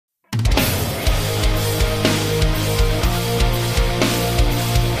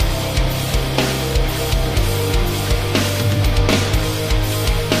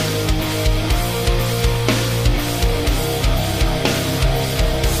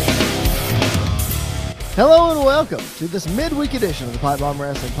Hello and welcome to this midweek edition of the PipeBomb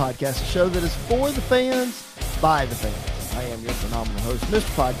Wrestling Podcast, a show that is for the fans, by the fans. I am your phenomenal host,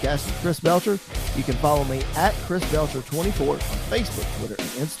 Mr. Podcast, Chris Belcher. You can follow me at Chris Belcher24 on Facebook, Twitter, and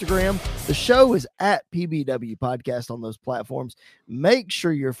Instagram. The show is at PBW Podcast on those platforms. Make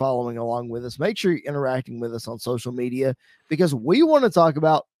sure you're following along with us. Make sure you're interacting with us on social media because we want to talk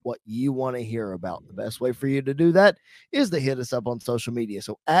about what you want to hear about. The best way for you to do that is to hit us up on social media.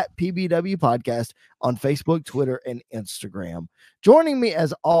 So at PBW Podcast on Facebook, Twitter, and Instagram. Joining me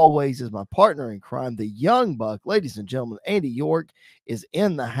as always is my partner in crime, the Young Buck. Ladies and gentlemen, Andy York is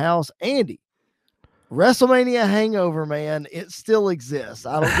in the house. Andy, WrestleMania hangover, man, it still exists.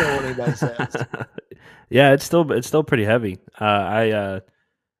 I don't care what anybody says. Yeah, it's still pretty heavy.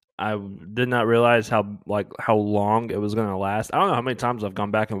 I did not realize how long it was going to last. I don't know how many times I've gone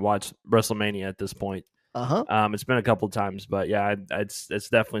back and watched WrestleMania at this point. It's been a couple of times, but yeah, it's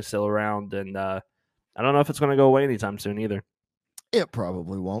definitely still around, and I don't know if it's going to go away anytime soon either. It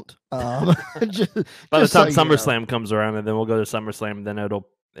probably won't. By the time SummerSlam comes around, and then we'll go to SummerSlam, and then it'll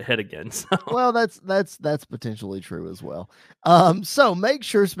hit again. So. Well, that's potentially true as well. So make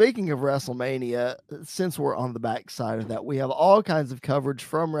sure, speaking of WrestleMania, since we're on the back side of that, we have all kinds of coverage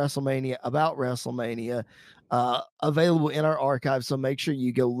from WrestleMania about WrestleMania available in our archive. So make sure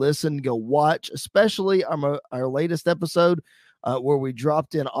you go listen, go watch, especially our latest episode where we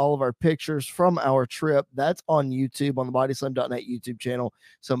dropped in all of our pictures from our trip. That's on YouTube, on the bodyslam.net YouTube channel.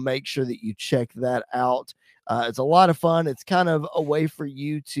 So make sure that you check that out. It's a lot of fun. It's kind of a way for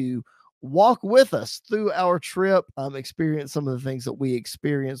you to walk with us through our trip, experience some of the things that we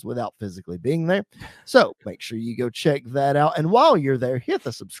experienced without physically being there. So make sure you go check that out. And while you're there, hit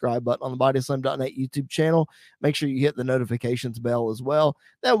the subscribe button on the bodyslam.net YouTube channel. Make sure you hit the notifications bell as well.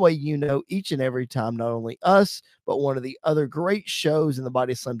 That way, you know, each and every time, not only us, but one of the other great shows in the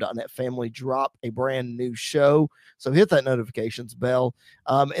bodyslam.net family drop a brand new show. So hit that notifications bell.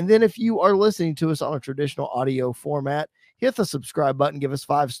 And then if you are listening to us on a traditional audio format, hit the subscribe button, give us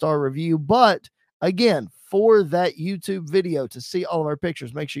 5-star review. But again, for that YouTube video to see all of our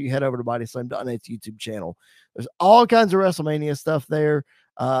pictures, make sure you head over to bodyslam.net's YouTube channel. There's all kinds of WrestleMania stuff there.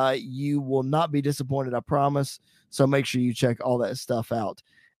 You will not be disappointed, I promise. So make sure you check all that stuff out.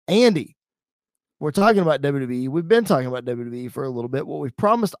 Andy, we're talking about WWE. We've been talking about WWE for a little bit. Well, we've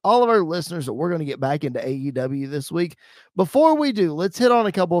promised all of our listeners that we're going to get back into AEW this week. Before we do, let's hit on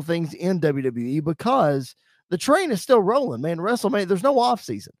a couple of things in WWE because the train is still rolling, man. WrestleMania, there's no off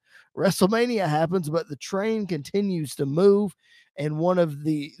season. WrestleMania happens, but the train continues to move. And one of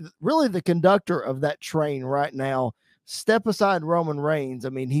the conductor of that train right now, step aside Roman Reigns. I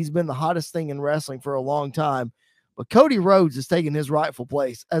mean, he's been the hottest thing in wrestling for a long time, but Cody Rhodes is taking his rightful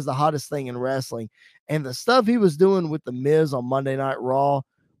place as the hottest thing in wrestling. And the stuff he was doing with The Miz on Monday Night Raw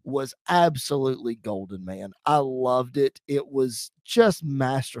was absolutely golden, man. I loved it. It was just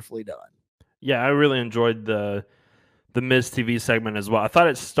masterfully done. Yeah, I really enjoyed the Miz TV segment as well. I thought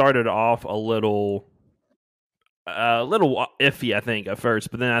it started off a little iffy, I think, at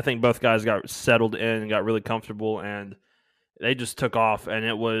first, but then I think both guys got settled in and got really comfortable, and they just took off, and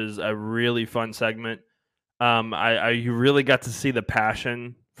it was a really fun segment. You really got to see the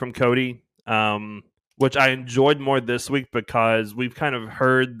passion from Cody, which I enjoyed more this week because we've kind of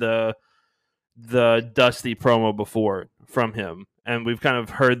heard the Dusty promo before from him, and we've kind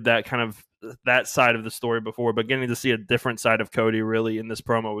of heard that side of the story before, but getting to see a different side of Cody really in this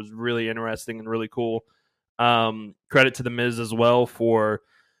promo was really interesting and really cool. Credit to The Miz as well for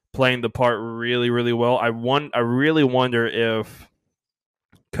playing the part really, really well. I really wonder if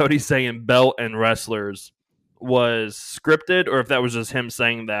Cody saying belt and wrestlers was scripted or if that was just him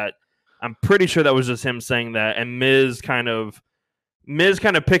saying that. I'm pretty sure that was just him saying that, and Miz kind of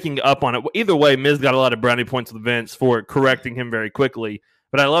picking up on it. Either way, Miz got a lot of brownie points with Vince for correcting him very quickly.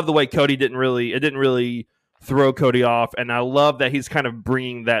 But I love the way Cody didn't really throw Cody off, and I love that he's kind of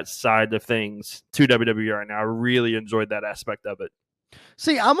bringing that side of things to WWE right now. I really enjoyed that aspect of it.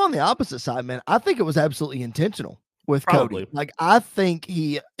 See, I'm on the opposite side, man. I think it was absolutely intentional with Probably. Cody. Like, I think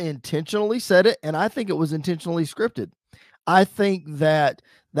he intentionally said it, and I think it was intentionally scripted. I think that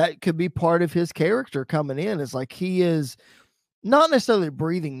could be part of his character coming in. It's like he is not necessarily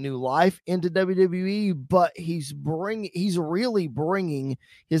breathing new life into WWE, but he's really bringing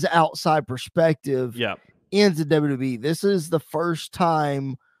his outside perspective into WWE. This is the first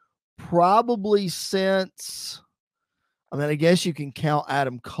time probably since, I mean, I guess you can count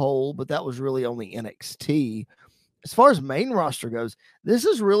Adam Cole, but that was really only NXT. As far as main roster goes, this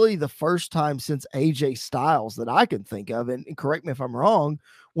is really the first time since AJ Styles that I can think of, and correct me if I'm wrong,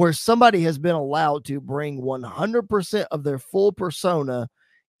 where somebody has been allowed to bring 100% of their full persona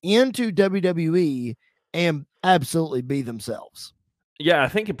into WWE and absolutely be themselves. Yeah, I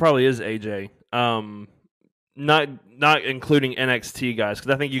think it probably is AJ. Not including NXT guys,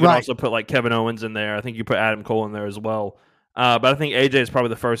 because I think you can Right. also put like Kevin Owens in there. I think you put Adam Cole in there as well. But I think AJ is probably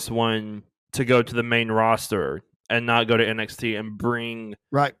the first one to go to the main roster and not go to NXT and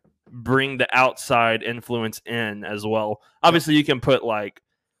Right. bring the outside influence in as well. Yep. Obviously, you can put like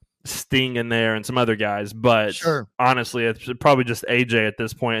Sting in there and some other guys, but Sure. honestly, it's probably just AJ at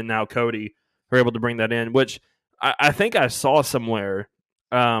this point, and now Cody are able to bring that in, which I think I saw somewhere.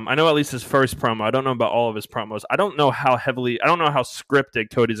 I know at least his first promo. I don't know about all of his promos. I don't know how scripted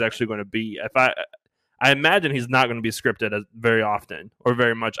Cody's actually going to be. I imagine he's not going to be scripted very often or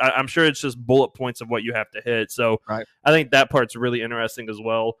very much. I'm sure it's just bullet points of what you have to hit. So Right. I think that part's really interesting as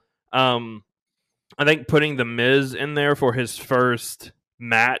well. I think putting the Miz in there for his first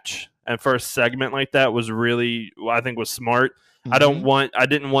match and first segment like that was really, I think, was smart. Mm-hmm. I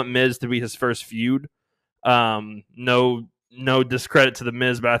didn't want Miz to be his first feud. No discredit to the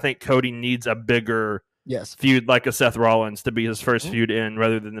Miz, but I think Cody needs a bigger Yes. feud like a Seth Rollins to be his first Mm-hmm. feud in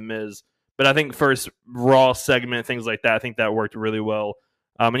rather than the Miz. But I think first Raw segment, things like that, I think that worked really well.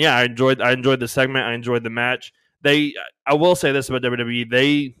 And yeah, I enjoyed the segment. I enjoyed the match. I will say this about WWE,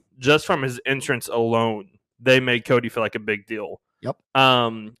 they just from his entrance alone, they made Cody feel like a big deal. Yep.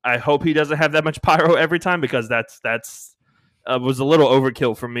 I hope he doesn't have that much pyro every time, because that's was a little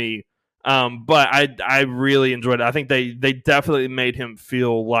overkill for me. But I really enjoyed it. I think they definitely made him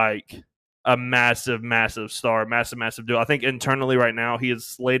feel like a massive star, massive deal. I think internally right now he is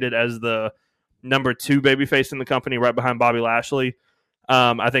slated as the number 2 babyface in the company, right behind Bobby Lashley.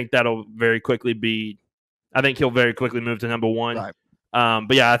 I think that'll very quickly be. I think he'll very quickly move to number 1. Right.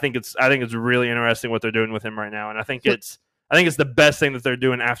 But yeah, I think it's really interesting what they're doing with him right now, and I think it's the best thing that they're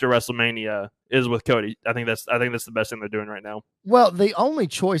doing after WrestleMania is with Cody. I think that's the best thing they're doing right now. Well, the only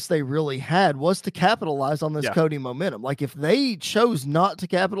choice they really had was to capitalize on this Yeah. Cody momentum. Like if they chose not to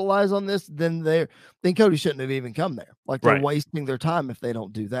capitalize on this, then Cody shouldn't have even come there. Like they're Right. wasting their time if they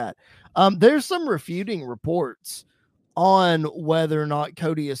don't do that. There's some refuting reports on whether or not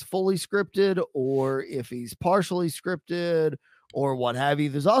Cody is fully scripted or if he's partially scripted or what have you.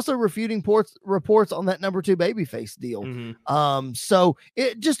 There's also refuting reports on that number 2 babyface deal. Mm-hmm. So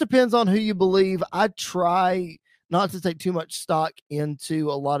it just depends on who you believe. I try not to take too much stock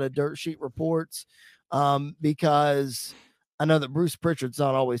into a lot of dirt sheet reports because I know that Bruce Pritchard's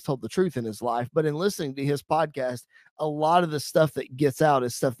not always told the truth in his life, but in listening to his podcast, a lot of the stuff that gets out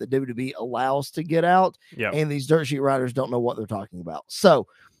is stuff that WWE allows to get out. Yeah. And these dirt sheet writers don't know what they're talking about. So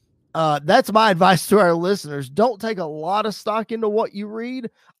that's my advice to our listeners. Don't take a lot of stock into what you read.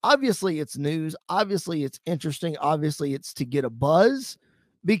 Obviously, it's news. Obviously, it's interesting. Obviously, it's to get a buzz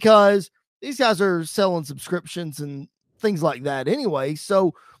because these guys are selling subscriptions and things like that anyway.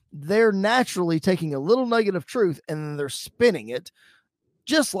 So they're naturally taking a little nugget of truth and then they're spinning it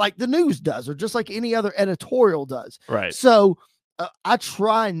just like the news does or just like any other editorial does. Right. So I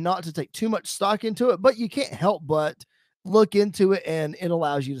try not to take too much stock into it, but you can't help but look into it and it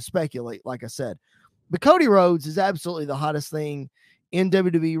allows you to speculate, like I said. But Cody Rhodes is absolutely the hottest thing in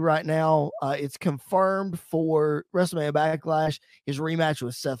WWE right now. It's confirmed for WrestleMania Backlash, his rematch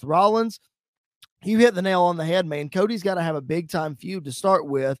with Seth Rollins. You hit the nail on the head, man. Cody's got to have a big time feud to start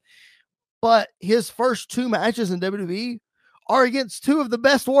with, but his first 2 matches in WWE are against 2 of the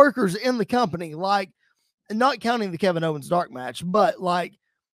best workers in the company. Like, not counting the Kevin Owens dark match, but like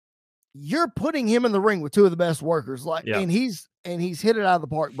you're putting him in the ring with 2 of the best workers. Like, yeah. and he's hit it out of the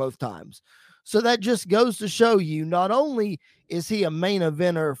park both times. So that just goes to show you, not only is he a main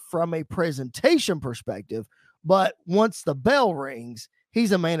eventer from a presentation perspective, but once the bell rings,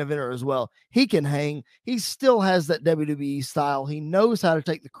 he's a main eventer as well. He can hang. He still has that WWE style. He knows how to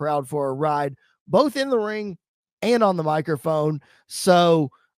take the crowd for a ride, both in the ring and on the microphone.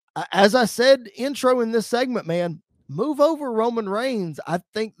 So, as I said, intro in this segment, man, move over Roman Reigns. I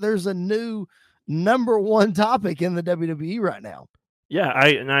think there's a new number 1 topic in the WWE right now. Yeah,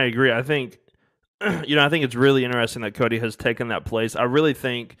 I agree. I think, I think it's really interesting that Cody has taken that place. I really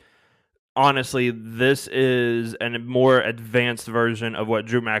think, honestly, this is a more advanced version of what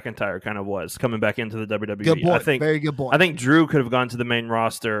Drew McIntyre kind of was coming back into the WWE. Good point. Very good point. I think Drew could have gone to the main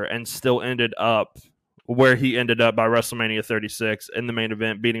roster and still ended up where he ended up by WrestleMania 36 in the main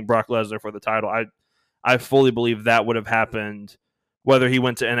event, beating Brock Lesnar for the title. I fully believe that would have happened whether he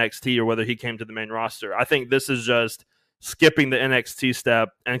went to NXT or whether he came to the main roster. I think this is just skipping the NXT step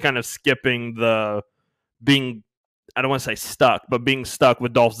and kind of skipping the being, I don't want to say stuck, but being stuck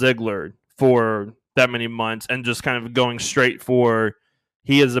with Dolph Ziggler for that many months and just kind of going straight for,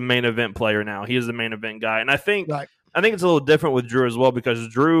 he is a main event player now. He is a main event guy. And I think it's a little different with Drew as well, because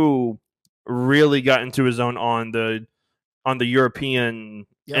Drew really got into his own on the European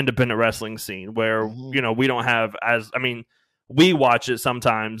independent wrestling scene, where we don't have we watch it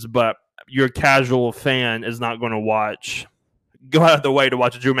sometimes, but your casual fan is not going to go out of the way to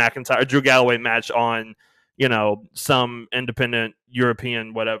watch a Drew Galloway match on some independent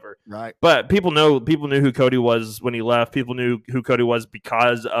European whatever. Right. But people knew who Cody was when he left. People knew who Cody was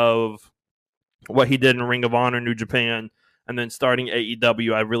because of what he did in Ring of Honor, New Japan, and then starting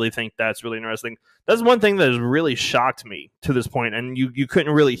AEW. I really think that's really interesting. That's one thing that has really shocked me to this point, and you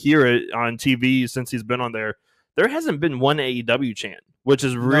couldn't really hear it on TV since he's been on there. There hasn't been one AEW chant, which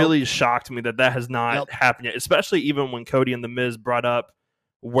has really shocked me that has not happened yet, especially even when Cody and The Miz brought up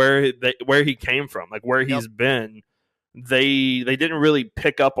where he came from, like where he's been. They didn't really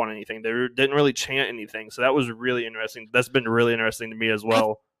pick up on anything. They didn't really chant anything. So that was really interesting. That's been really interesting to me as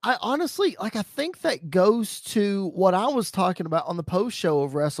well. I honestly, I think that goes to what I was talking about on the post show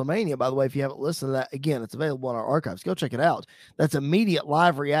of WrestleMania. By the way, if you haven't listened to that, again, it's available in our archives. Go check it out. That's immediate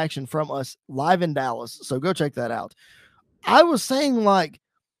live reaction from us live in Dallas. So go check that out. I was saying,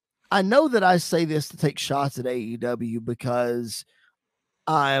 I know that I say this to take shots at AEW because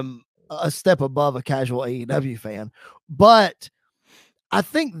I'm a step above a casual AEW fan, but I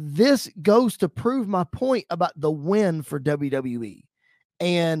think this goes to prove my point about the win for WWE,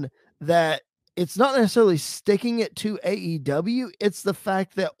 and that it's not necessarily sticking it to AEW. It's the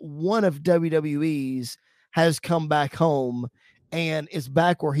fact that one of WWE's has come back home and is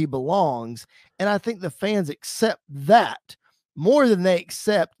back where he belongs. And I think the fans accept that more than they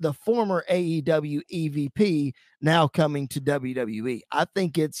accept the former AEW EVP now coming to WWE. I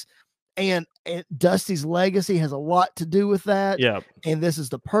think and Dusty's legacy has a lot to do with that. Yeah. And this is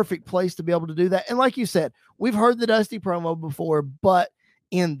the perfect place to be able to do that. And like you said, we've heard the Dusty promo before, but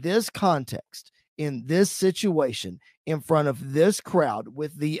in this context, in this situation, in front of this crowd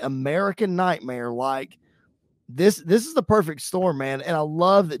with the American Nightmare, this is the perfect storm, man. And I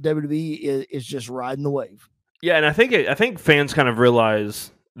love that WWE is just riding the wave. Yeah, and I think fans kind of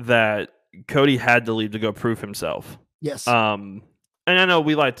realize that Cody had to leave to go prove himself. Yes. And I know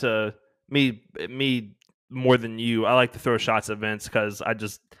we like to me more than you. I like to throw shots at Vince because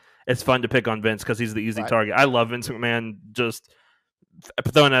it's fun to pick on Vince because he's the easy target. I love Vince McMahon, just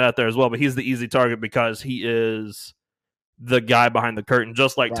throwing that out there as well. But he's the easy target because he is the guy behind the curtain,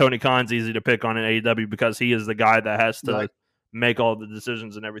 just like Tony Khan's easy to pick on in AEW because he is the guy that has to make all the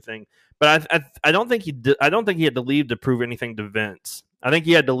decisions and everything. But I don't think he did. I don't think he had to leave to prove anything to Vince. I think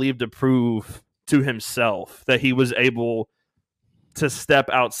he had to leave to prove to himself that he was able to step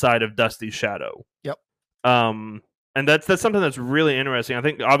outside of Dusty's shadow. Yep. And that's something that's really interesting. I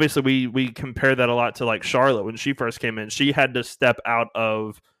think obviously we compare that a lot to like Charlotte when she first came in. She had to step out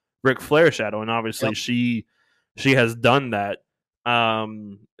of Ric Flair's shadow, and obviously she has done that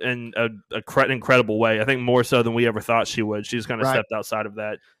in an incredible way. I think more so than we ever thought she would. She's kind of stepped outside of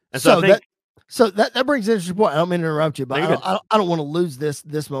that. And so I think that brings an interesting point. I don't mean to interrupt you, but I don't want to lose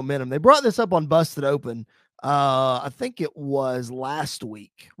this momentum. They brought this up on Busted Open. I think it was last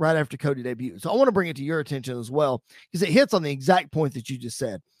week, right after Cody debuted. So I want to bring it to your attention as well, because it hits on the exact point that you just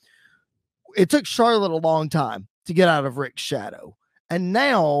said. It took Charlotte a long time to get out of Ric's shadow. And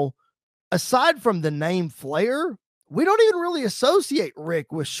now, aside from the name Flair, we don't even really associate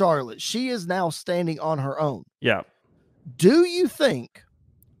Ric with Charlotte. She is now standing on her own. Yeah. Do you think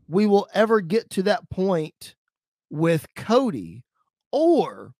we will ever get to that point with Cody,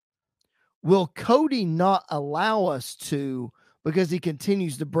 or will Cody not allow us to because he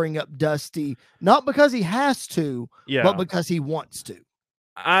continues to bring up Dusty, not because he has to, but because he wants to?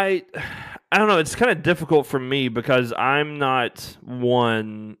 I don't know. It's kind of difficult for me because I'm not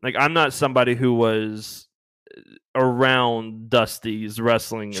somebody who was around Dusty's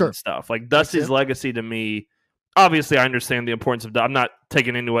wrestling and stuff. Like Dusty's legacy to me, obviously I understand the importance of, I'm not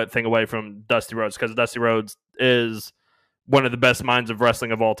taking anything away from Dusty Rhodes because Dusty Rhodes is one of the best minds of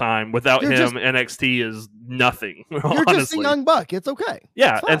wrestling of all time. Without him, NXT is nothing. You're honestly. Just a young buck. It's okay.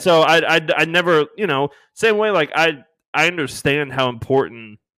 Yeah. And so I never, same way, like I understand how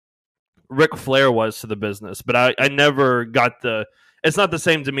important Ric Flair was to the business, but I never got it's not the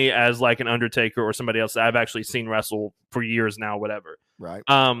same to me as like an Undertaker or somebody else that I've actually seen wrestle for years now, whatever. Right.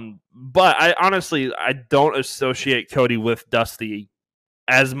 But I don't associate Cody with Dusty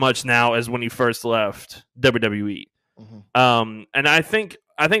as much now as when he first left WWE. Mm-hmm. And I think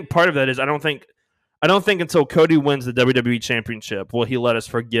part of that is I don't think until Cody wins the WWE Championship will he let us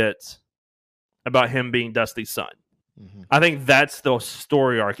forget about him being Dusty's son. Mm-hmm. I think that's the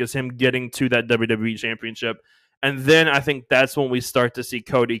story arc, is him getting to that WWE Championship. And then I think that's when we start to see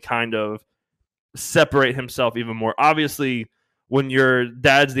Cody kind of separate himself even more. Obviously, when your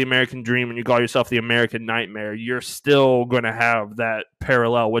dad's the American Dream and you call yourself the American Nightmare, you're still going to have that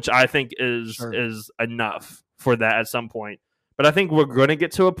parallel, which I think is enough for that at some point. But I think we're going to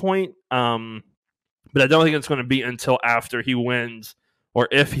get to a point, but I don't think it's going to be until after he wins, or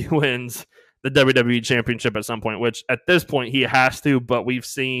if he wins the WWE Championship at some point. Which at this point he has to, but we've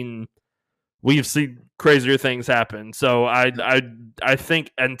seen crazier things happen. So I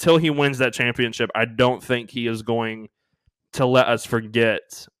think until he wins that championship, I don't think he is going to let us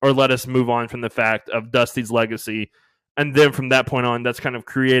forget or let us move on from the fact of Dusty's legacy. And then from that point on, that's kind of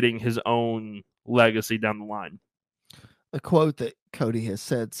creating his own legacy down the line. A quote that Cody has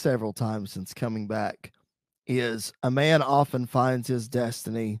said several times since coming back is, "A man often finds his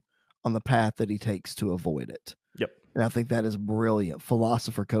destiny on the path that he takes to avoid it." Yep. And I think that is brilliant.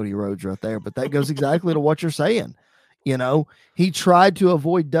 Philosopher Cody Rhodes right there. But that goes exactly to what you're saying. You know, he tried to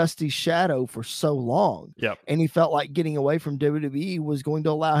avoid Dusty's shadow for so long. Yep. And he felt like getting away from WWE was going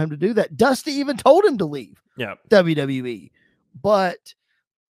to allow him to do that. Dusty even told him to leave WWE. But,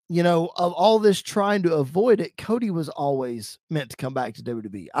 you know, of all this trying to avoid it, Cody was always meant to come back to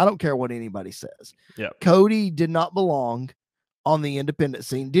WWE. I don't care what anybody says. Yep. Cody did not belong on the independent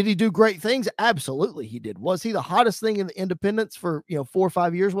scene. Did he do great things? Absolutely he did. Was he the hottest thing in the independents for, 4 or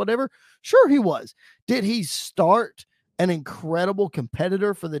 5 years, whatever? Sure he was. Did he start an incredible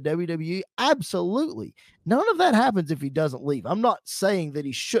competitor for the WWE? Absolutely. None of that happens if he doesn't leave. I'm not saying that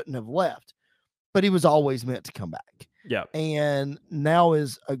he shouldn't have left, but he was always meant to come back. Yeah. And now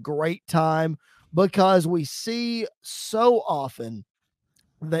is a great time because we see so often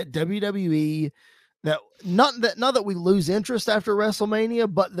that WWE, that not that we lose interest after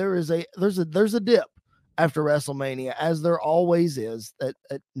WrestleMania, but there's a dip after WrestleMania, as there always is. That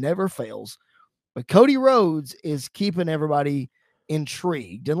never fails. But Cody Rhodes is keeping everybody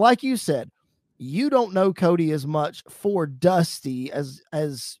intrigued. And like you said, you don't know Cody as much for Dusty as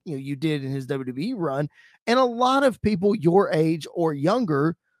you did in his WWE run. And a lot of people your age or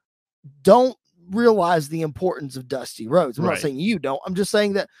younger don't realize the importance of Dusty Rhodes. I'm not saying you don't. I'm just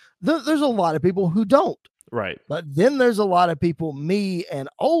saying that there's a lot of people who don't. Right. But then there's a lot of people, me and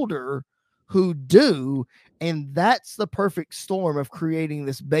older, who do. And that's the perfect storm of creating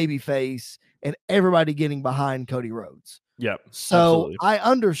this baby face and everybody getting behind Cody Rhodes. Yep. So absolutely. I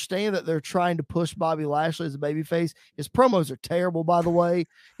understand that they're trying to push Bobby Lashley as a babyface. His promos are terrible, by the way.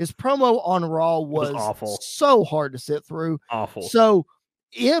 His promo on Raw was awful. So hard to sit through. Awful. So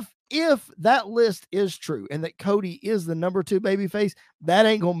if that list is true and that Cody is the number 2 babyface, that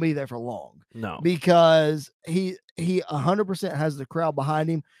ain't going to be there for long. No. Because he 100% has the crowd behind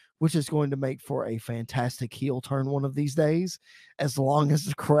him, which is going to make for a fantastic heel turn one of these days, as long as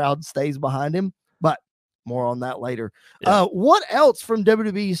the crowd stays behind him. But more on that later. Yeah. What else from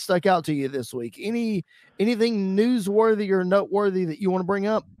WWE stuck out to you this week? Anything newsworthy or noteworthy that you want to bring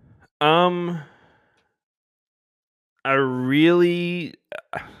up?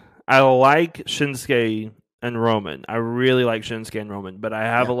 I like Shinsuke and Roman. I really like Shinsuke and Roman, but I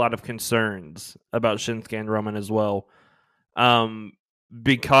have a lot of concerns about Shinsuke and Roman as well.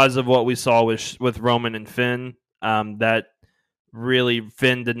 Because of what we saw with Roman and Finn, that really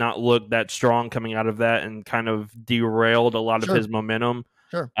Finn did not look that strong coming out of that and kind of derailed a lot of his momentum.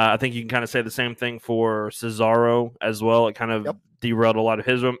 Sure. I think you can kind of say the same thing for Cesaro as well. It kind of derailed a lot of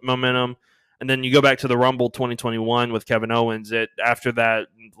his momentum. And then you go back to the Rumble 2021 with Kevin Owens. After that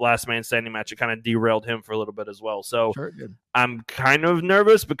last man standing match, it kind of derailed him for a little bit as well. So I'm kind of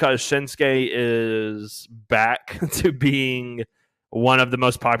nervous because Shinsuke is back to being one of the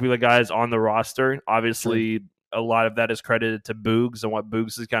most popular guys on the roster. Obviously, a lot of that is credited to Boogs and what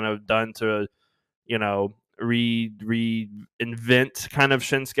Boogs has kind of done to, reinvent kind of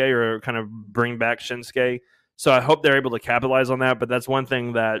Shinsuke or kind of bring back Shinsuke. So I hope they're able to capitalize on that. But that's one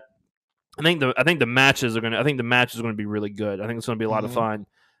thing that I think the matches are going to be really good. I think it's going to be a lot of fun.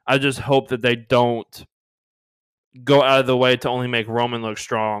 I just hope that they don't go out of the way to only make Roman look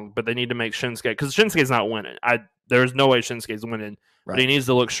strong, but they need to make Shinsuke, because Shinsuke's not winning. There's no way Shinsuke's winning, but he needs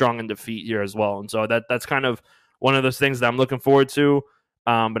to look strong in defeat here as well. And so that's kind of one of those things that I'm looking forward to,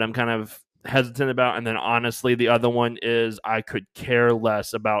 but I'm kind of hesitant about. And then honestly, the other one is I could care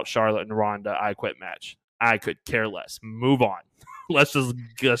less about Charlotte and Ronda I Quit match. I could care less. Move on. Let's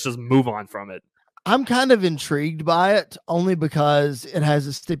just move on from it. I'm kind of intrigued by it only because it has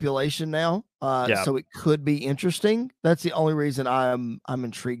a stipulation now. So it could be interesting. That's the only reason I'm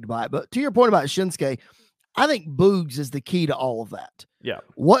intrigued by it. But to your point about Shinsuke, I think Boogs is the key to all of that. Yeah.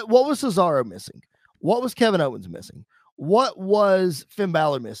 What was Cesaro missing? What was Kevin Owens missing? What was Finn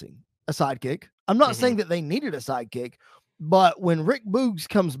Balor missing? A sidekick. I'm not saying that they needed a sidekick, but when Rick Boogs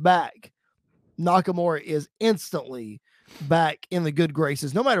comes back, Nakamura is instantly back in the good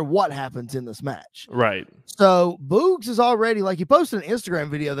graces, no matter what happens in this match. Right. So Boogs is already, like, he posted an Instagram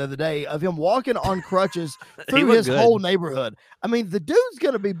video the other day of him walking on crutches through his whole neighborhood. I mean, the dude's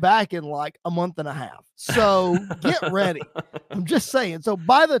going to be back in like a month and a half. So get ready. I'm just saying. So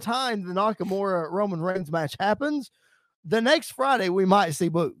by the time the Nakamura Roman Reigns match happens, the next Friday we might see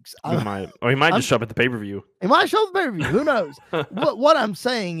Boogs. Or he might just show up at the pay-per-view. He might show up at the pay-per-view. Who knows? What I'm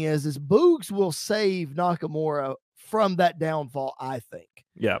saying is Boogs will save Nakamura from that downfall, I think.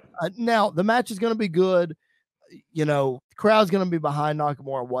 Yeah. Now, the match is going to be good. You know, the crowd's going to be behind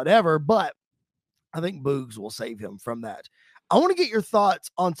Nakamura, whatever, but I think Boogs will save him from that. I want to get your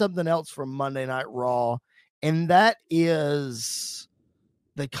thoughts on something else from Monday Night Raw, and that is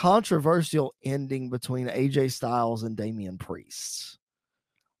the controversial ending between AJ Styles and Damian Priest.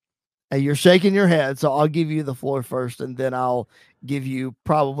 Hey, you're shaking your head, so I'll give you the floor first, and then I'll give you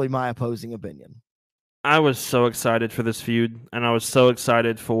probably my opposing opinion. I was so excited for this feud, and I was so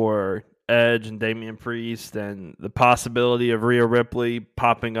excited for Edge and Damian Priest and the possibility of Rhea Ripley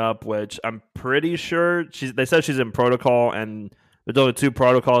popping up, which I'm pretty sure they said she's in protocol, and there's only 2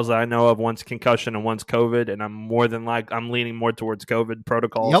 protocols that I know of. One's concussion and one's COVID, and I'm leaning more towards COVID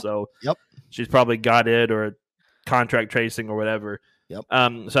protocol. So she's probably got it or contract tracing or whatever. So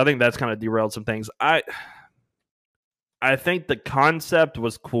I think that's kind of derailed some things. I think the concept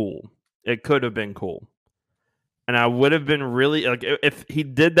was cool. It could have been cool. And I would have been really, like, if he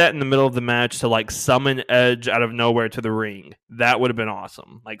did that in the middle of the match to, like, summon Edge out of nowhere to the ring, that would have been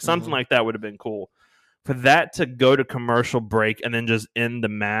awesome. Like, something like that would have been cool. For that to go to commercial break and then just end the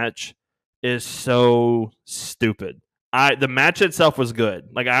match is so stupid. The match itself was good.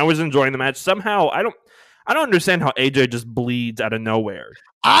 Like, I was enjoying the match. Somehow, I don't understand how AJ just bleeds out of nowhere.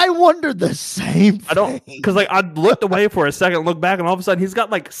 I wondered the same thing. I don't, because, like, I looked away for a second, looked back, and all of a sudden he's got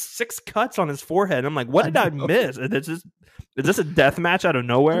like 6 cuts on his forehead. I'm like, what did I miss? Is this a death match out of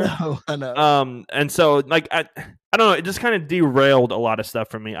nowhere? No, I know. And so, like, I don't know. It just kind of derailed a lot of stuff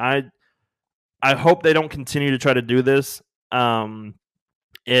for me. I hope they don't continue to try to do this.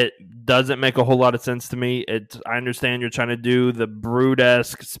 It doesn't make a whole lot of sense to me. I understand you're trying to do the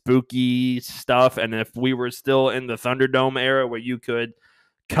Brood-esque, spooky stuff, and if we were still in the Thunderdome era where you could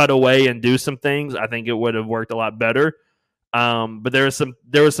cut away and do some things, I think it would have worked a lot better. But there were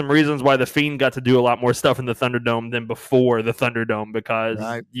some reasons why the Fiend got to do a lot more stuff in the Thunderdome than before the Thunderdome,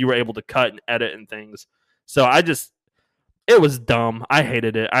 because you were able to cut and edit and things. So it was dumb. I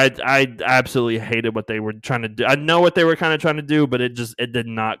hated it. I absolutely hated what they were trying to do. I know what they were kind of trying to do, but it did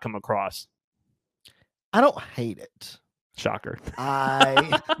not come across. I don't hate it. Shocker.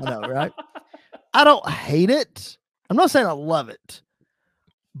 I know, right? I don't hate it. I'm not saying I love it,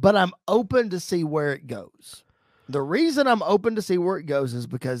 but I'm open to see where it goes. The reason I'm open to see where it goes is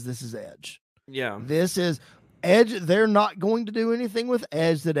because this is Edge. Yeah. This is Edge. They're not going to do anything with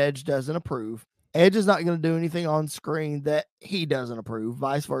Edge that Edge doesn't approve. Edge is not going to do anything on screen that he doesn't approve,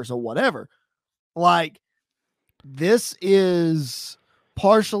 vice versa, whatever. Like, this is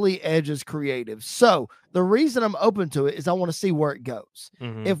partially Edge's creative. So the reason I'm open to it is I want to see where it goes.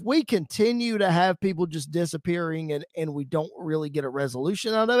 Mm-hmm. If we continue to have people just disappearing and we don't really get a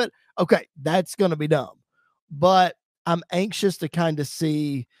resolution out of it, okay, that's going to be dumb. But I'm anxious to kind of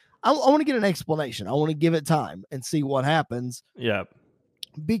see. I want to get an explanation. I want to give it time and see what happens. Yeah.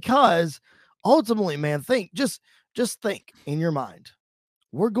 Because ultimately, man, just think in your mind,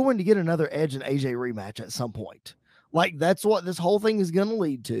 we're going to get another Edge and AJ rematch at some point. Like, that's what this whole thing is going to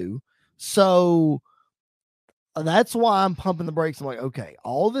lead to. So that's why I'm pumping the brakes. I'm like, okay,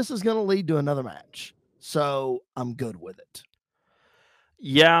 all this is going to lead to another match. So I'm good with it.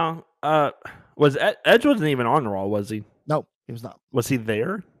 Yeah. Edge wasn't even on Raw, was he? No, he was not. Was he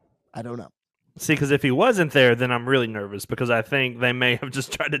there? I don't know. See, because if he wasn't there, then I'm really nervous, because I think they may have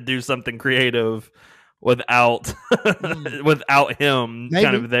just tried to do something creative without without him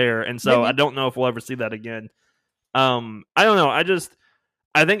kind of there. And so I don't know if we'll ever see that again. I don't know.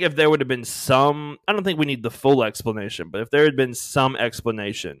 I think if there would have been I don't think we need the full explanation, but if there had been some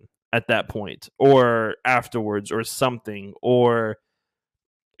explanation at that point or afterwards or something, or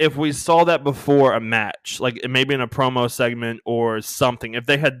if we saw that before a match, like maybe in a promo segment or something, if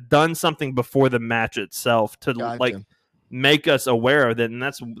they had done something before the match itself to like make us aware of it, and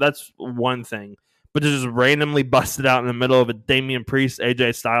that's one thing. But to just randomly bust it out in the middle of a Damian Priest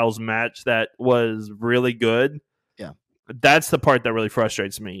AJ Styles match that was really good, that's the part that really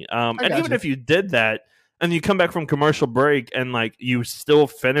frustrates me. And even if you did that and you come back from commercial break and like you still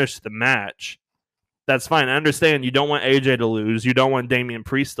finish the match, that's fine. I understand you don't want AJ to lose. You don't want Damian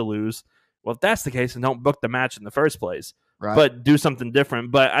Priest to lose. Well, if that's the case, then don't book the match in the first place. Right. But do something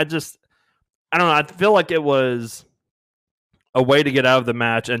different. But I don't know. I feel like it was a way to get out of the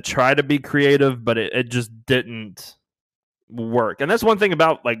match and try to be creative, but it just didn't work. And that's one thing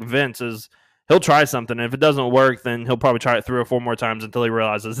about like Vince is he'll try something, and if it doesn't work, then he'll probably try it 3 or 4 more times until he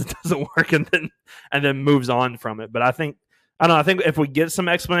realizes it doesn't work, and then moves on from it. But I think if we get some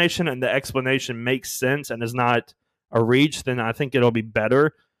explanation and the explanation makes sense and is not a reach, then I think it'll be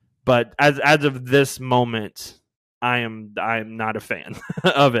better. But as of this moment, I am not a fan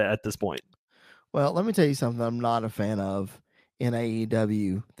of it at this point. Well, let me tell you something I'm not a fan of in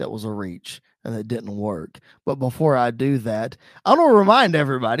AEW that was a reach and that didn't work. But before I do that, I want to remind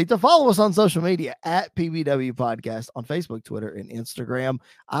everybody to follow us on social media at PBW Podcast on Facebook, Twitter, and Instagram.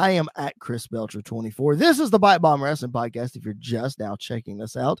 I am at Chris Belcher 24. This is the PipeBomb Wrestling Podcast. If you're just now checking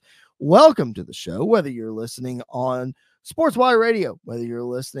us out, welcome to the show. Whether you're listening on SportsWire Radio, whether you're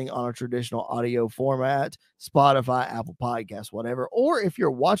listening on a traditional audio format, Spotify, Apple Podcasts, whatever, or if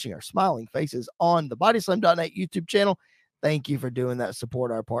you're watching our smiling faces on the BodySlam.net YouTube channel, thank you for doing that.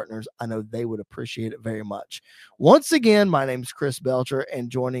 Support our partners. I know they would appreciate it very much. Once again, my name is Chris Belcher, and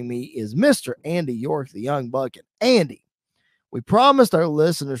joining me is Mr. Andy York, the Young Buck. And Andy, we promised our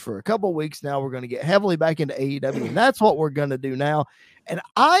listeners for a couple weeks now we're going to get heavily back into AEW, and that's what we're going to do now. And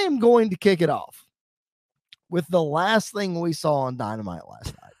I am going to kick it off with the last thing we saw on Dynamite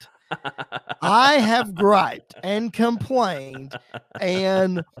last night. I have griped and complained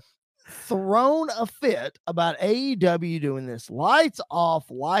and thrown a fit about AEW doing this lights off,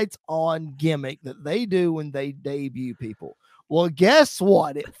 lights on gimmick that they do when they debut people. Well, guess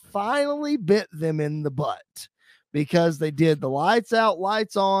what? It finally bit them in the butt because they did the lights out,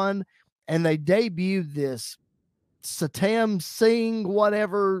 lights on, and they debuted this Satam Singh,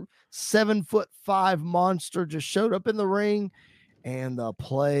 whatever, 7'5" monster just showed up in the ring, and the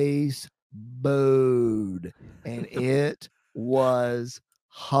place booed, and it was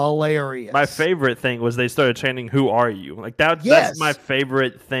hilarious. My favorite thing was they started chanting, "Who are you?" Like that's my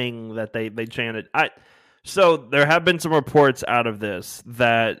favorite thing that they chanted. So there have been some reports out of this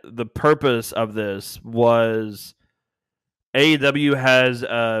that the purpose of this was AEW has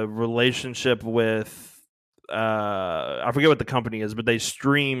a relationship with I forget what the company is, but they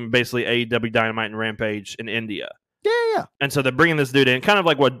stream basically AEW Dynamite and Rampage in India. Yeah. And so they're bringing this dude in, kind of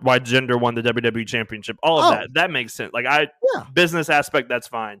like why Jinder won the WWE Championship. All of that makes sense. Like business aspect, that's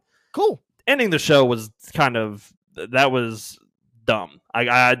fine. Cool. Ending the show was that was dumb.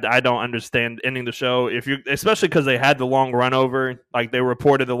 I don't understand ending the show especially because they had the long run over. Like they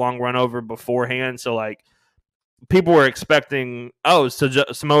reported the long run over beforehand, so like people were expecting,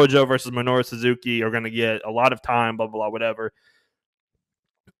 Samoa Joe versus Minoru Suzuki are going to get a lot of time, blah, blah, blah, whatever.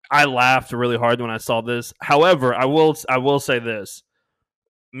 I laughed really hard when I saw this. However, I will say this.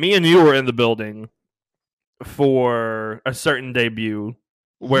 Me and you were in the building for a certain debut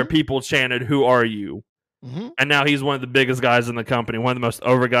where people chanted, "Who are you?" Mm-hmm. And now he's one of the biggest guys in the company, one of the most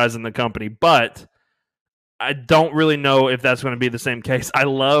over guys in the company. But I don't really know if that's going to be the same case. I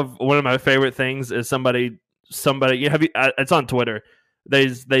love, one of my favorite things is somebody it's on Twitter.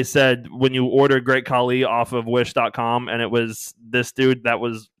 They said when you order Great Khali off of wish.com and it was this dude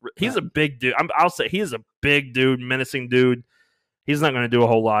he's a big dude. I'll say he's a big dude, menacing dude. He's not going to do a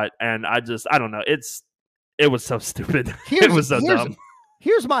whole lot. And I don't know. It was so stupid. It was so dumb.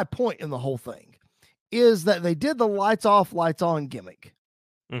 Here's my point in the whole thing is that they did the lights off, lights on gimmick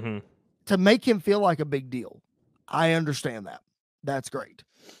to make him feel like a big deal. I understand that. That's great.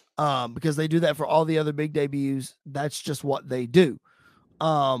 Because they do that for all the other big debuts. That's just what they do.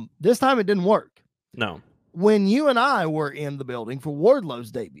 This time it didn't work. No. When you and I were in the building for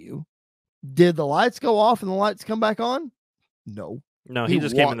Wardlow's debut, did the lights go off and the lights come back on? No. No, he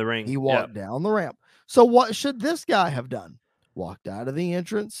just came in the ring. He walked down the ramp. So what should this guy have done? Walked out of the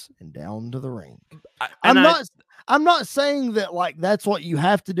entrance and down to the ring. I'm not saying that like that's what you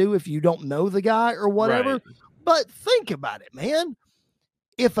have to do if you don't know the guy or whatever, right. But think about it, man.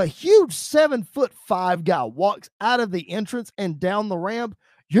 If a huge 7'5" guy walks out of the entrance and down the ramp,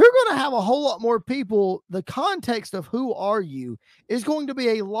 you're going to have a whole lot more people. The context of who are you is going to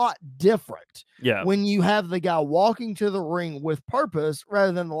be a lot different. Yeah. When you have the guy walking to the ring with purpose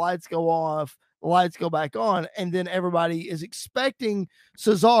rather than the lights go off, the lights go back on, and then everybody is expecting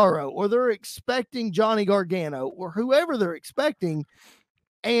Cesaro or they're expecting Johnny Gargano or whoever they're expecting,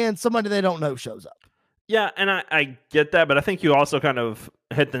 and somebody they don't know shows up. Yeah, and I get that, but I think you also kind of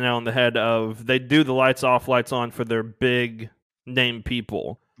hit the nail on the head of they do the lights off, lights on for their big name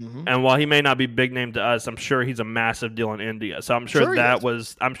people. Mm-hmm. And while he may not be big name to us, I'm sure he's a massive deal in India. So I'm sure that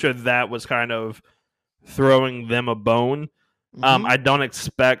was kind of throwing them a bone. Mm-hmm. I don't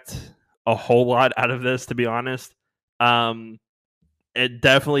expect a whole lot out of this, to be honest. It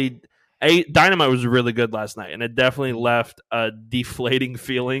definitely, Dynamite was really good last night, and it definitely left a deflating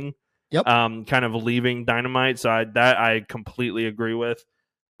feeling. Yep. Kind of leaving Dynamite. So I completely agree with.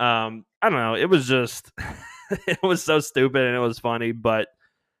 I don't know. It was just it was so stupid and it was funny, but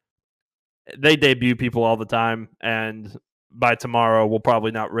they debut people all the time, and by tomorrow we'll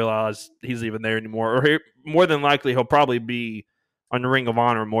probably not realize he's even there anymore, or more than likely he'll probably be on the Ring of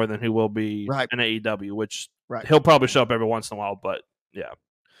Honor more than he will be in AEW, which he'll probably show up every once in a while, but yeah.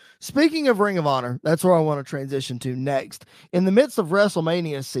 Speaking of Ring of Honor, that's where I want to transition to next. In the midst of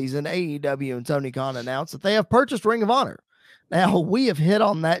WrestleMania season, AEW and Tony Khan announced that they have purchased Ring of Honor. Now, we have hit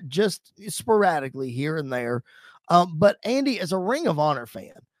on that just sporadically here and there. But Andy, as a Ring of Honor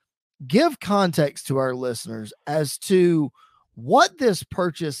fan, give context to our listeners as to what this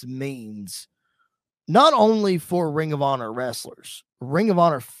purchase means, not only for Ring of Honor wrestlers, Ring of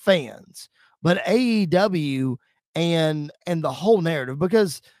Honor fans, but AEW and the whole narrative.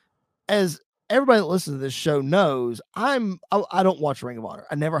 Because as everybody that listens to this show knows, I don't watch Ring of Honor.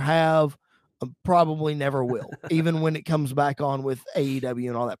 I never have, probably never will. Even when it comes back on with AEW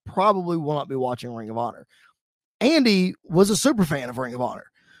and all that, probably will not be watching Ring of Honor. Andy was a super fan of Ring of Honor.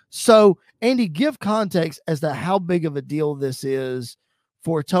 So, Andy, give context as to how big of a deal this is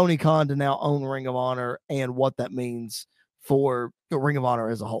for Tony Khan to now own Ring of Honor and what that means for the Ring of Honor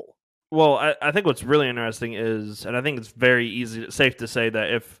as a whole. Well, I think what's really interesting is, and I think it's very safe to say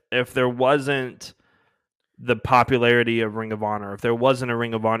that if there wasn't the popularity of Ring of Honor, if there wasn't a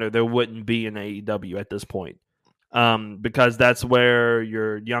Ring of Honor, there wouldn't be an AEW at this point. Because that's where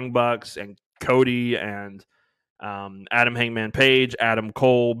your Young Bucks and Cody and Adam Hangman Page, Adam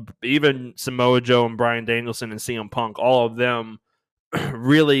Cole, even Samoa Joe and Bryan Danielson and CM Punk, all of them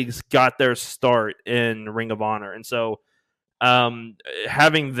really got their start in Ring of Honor. And so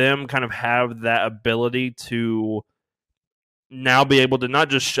having them kind of have that ability to now be able to not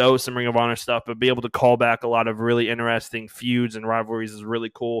just show some Ring of Honor stuff, but be able to call back a lot of really interesting feuds and rivalries is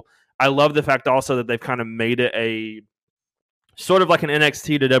really cool. I love the fact also that they've kind of made it a sort of like an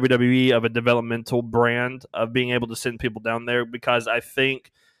NXT to WWE of a developmental brand of being able to send people down there, because I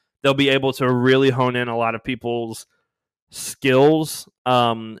think they'll be able to really hone in a lot of people's skills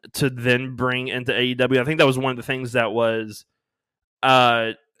to then bring into AEW. I think that was one of the things that was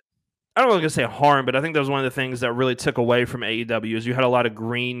I don't know if I'm going to say harm, but I think that was one of the things that really took away from AEW is you had a lot of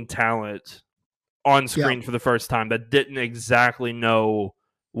green talent on screen for the first time that didn't exactly know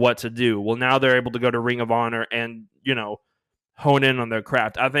what to do. Well, now they're able to go to Ring of Honor and, hone in on their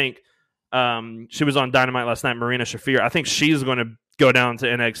craft. I think she was on Dynamite last night, Marina Shafir. I think she's going to go down to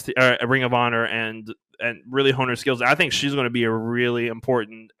NXT, Ring of Honor and really hone her skills. I think she's going to be a really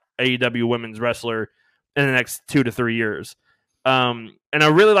important AEW women's wrestler in the next 2 to 3 years. And I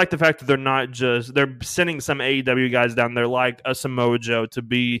really like the fact that they're sending some AEW guys down there like a Samoa Joe to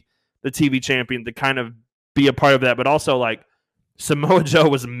be the TV champion, to kind of be a part of that, but also like Samoa Joe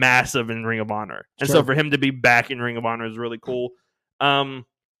was massive in Ring of Honor. And so for him to be back in Ring of Honor is really cool.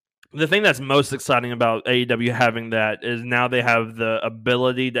 The thing that's most exciting about AEW having that is now they have the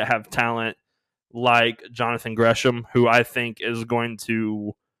ability to have talent like Jonathan Gresham, who I think is going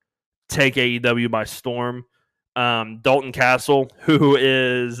to take AEW by storm. Dalton Castle, who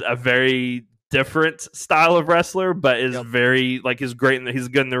is a very different style of wrestler, but is very he's great. He's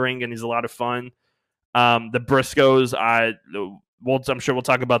good in the ring and he's a lot of fun. The Briscoes, I'm sure we'll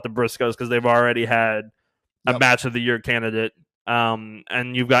talk about the Briscoes because they've already had a match of the year candidate.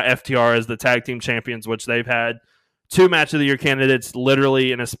 And you've got FTR as the tag team champions, which they've had 2 match of the year candidates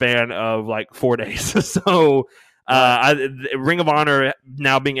literally in a span of 4 days. So Ring of Honor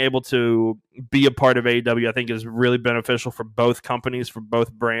now being able to be a part of AEW, I think is really beneficial for both companies, for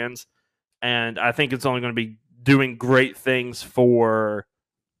both brands. And I think it's only going to be doing great things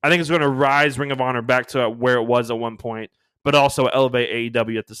I think it's going to rise Ring of Honor back to where it was at one point, but also elevate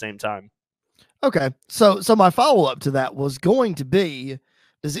AEW at the same time. Okay. So my follow-up to that was going to be,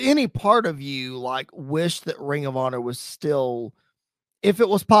 does any part of you wish that Ring of Honor was still, if it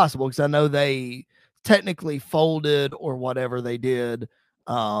was possible, because I know they technically folded or whatever they did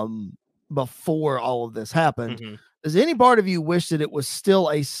before all of this happened. Mm-hmm. Does any part of you wish that it was still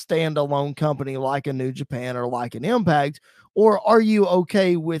a standalone company like a New Japan or like an Impact, or are you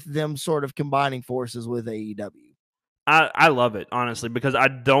okay with them sort of combining forces with AEW? I love it, honestly, because I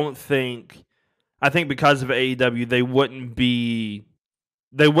think because of AEW,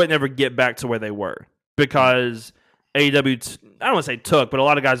 they wouldn't ever get back to where they were, because AEW, I don't want to say took, but a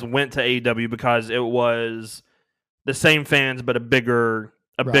lot of guys went to AEW because it was the same fans, but a bigger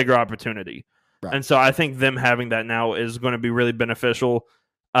opportunity. Right. And so I think them having that now is going to be really beneficial.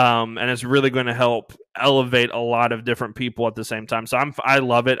 And it's really going to help elevate a lot of different people at the same time. So I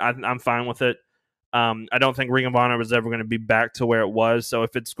love it. I'm fine with it. I don't think Ring of Honor was ever going to be back to where it was. So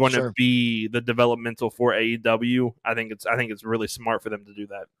if it's going to Sure. be the developmental for AEW, I think it's really smart for them to do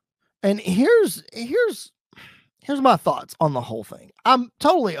that. And here's my thoughts on the whole thing. I'm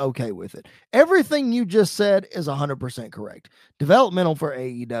totally okay with it. Everything you just said is 100% correct. Developmental for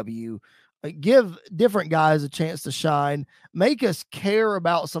AEW. Give different guys a chance to shine. Make us care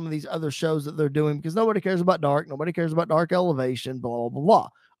about some of these other shows that they're doing, because nobody cares about Dark. Nobody cares about Dark Elevation, blah, blah, blah.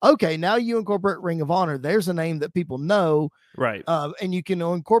 Okay, now you incorporate Ring of Honor. There's a name that people know. Right. And you can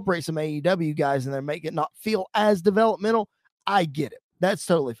incorporate some AEW guys in there, make it not feel as developmental. I get it. That's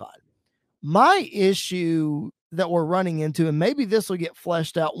totally fine. My issue that we're running into, and maybe this will get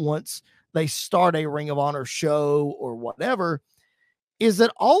fleshed out once they start a Ring of Honor show or whatever, is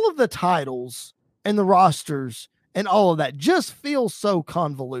that all of the titles and the rosters and all of that just feels so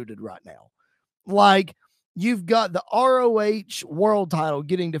convoluted right now. Like, you've got the ROH world title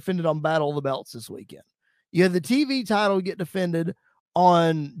getting defended on Battle of the Belts this weekend. You had the TV title get defended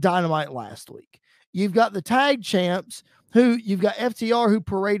on Dynamite last week. You've got the tag champs, who you've got FTR, who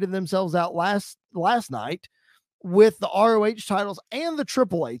paraded themselves out last night with the ROH titles and the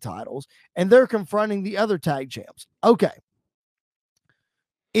AAA titles, and they're confronting the other tag champs. Okay.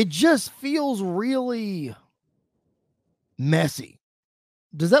 It just feels really messy.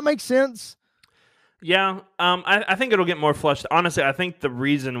 Does that make sense? Yeah. I think it'll get more fleshed. Honestly, I think the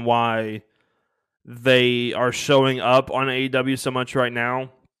reason why they are showing up on AEW so much right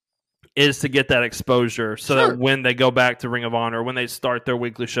now is to get that exposure, so that when they go back to Ring of Honor, when they start their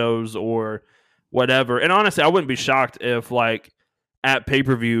weekly shows or whatever. And honestly, I wouldn't be shocked if, like, at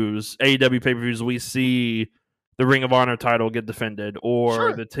pay-per-views, AEW pay-per-views, we see the Ring of Honor title get defended,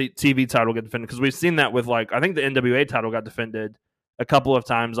 or the TV title get defended, because we've seen that with, like, I think the NWA title got defended a couple of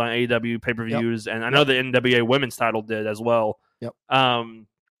times on AEW pay-per-views, and I know the NWA women's title did as well. And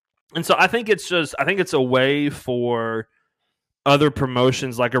so I think it's a way for other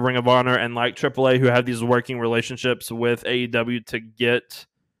promotions like a Ring of Honor and like AAA, who have these working relationships with AEW, to get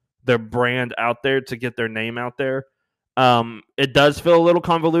their brand out there, to get their name out there. It does feel a little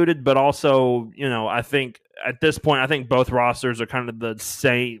convoluted, but also, I think at this point, I think both rosters are kind of the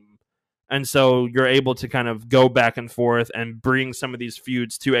same. And so you're able to kind of go back and forth and bring some of these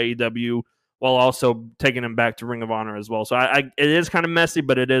feuds to AEW while also taking them back to Ring of Honor as well. So it is kind of messy,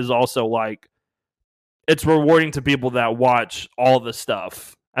 but it is also, like, it's rewarding to people that watch all the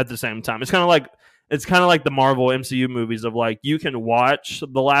stuff at the same time. It's kind of like the Marvel MCU movies of, like, you can watch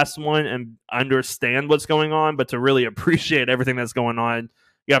the last one and understand what's going on, but to really appreciate everything that's going on,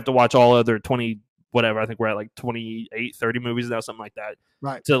 you have to watch all other 20 whatever. I think we're at like 28, 30 movies now, something like that,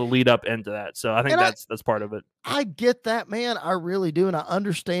 right, to lead up into that. So I think that's part of it. I get that, man. I really do. And I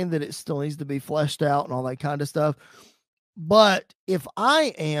understand that it still needs to be fleshed out and all that kind of stuff. But if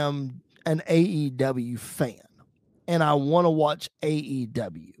I am an AEW fan and I want to watch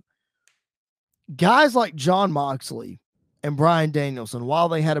AEW, guys like Jon Moxley and Bryan Danielson, while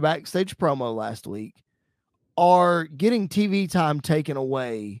they had a backstage promo last week, are getting TV time taken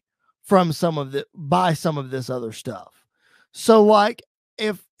away from by some of this other stuff. So, like,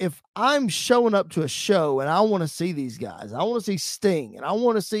 if I'm showing up to a show and I want to see these guys, I want to see Sting and I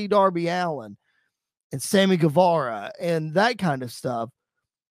want to see Darby Allin and Sammy Guevara and that kind of stuff,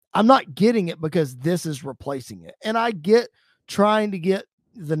 I'm not getting it because this is replacing it. And I get trying to get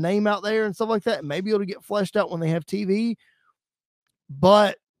the name out there and stuff like that, and maybe it'll get fleshed out when they have TV,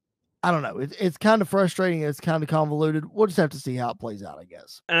 but I don't know. It's kind of frustrating. It's kind of convoluted. We'll just have to see how it plays out, I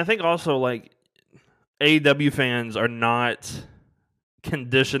guess. And I think also, like, AEW fans are not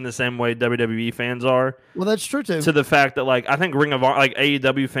conditioned the same way WWE fans are. Well, that's true too. To the fact that, like, I think Ring of Honor, like,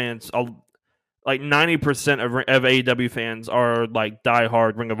 AEW fans, like 90% of AEW fans are, like,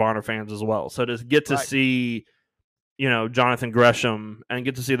 diehard Ring of Honor fans as well. So to get to see, Jonathan Gresham and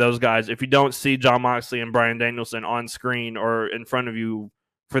get to see those guys, if you don't see Jon Moxley and Bryan Danielson on screen or in front of you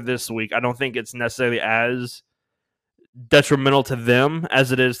for this week, I don't think it's necessarily as detrimental to them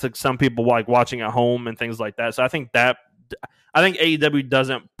as it is to some people, like, watching at home and things like that. So I think AEW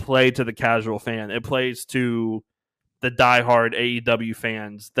doesn't play to the casual fan. It plays to the diehard AEW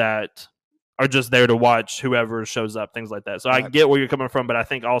fans that are just there to watch whoever shows up, things like that. So I get where you're coming from, but I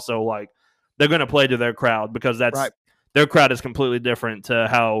think also, like, they're going to play to their crowd, because their crowd is completely different to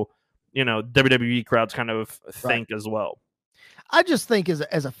how, WWE crowds kind of think as well. I just think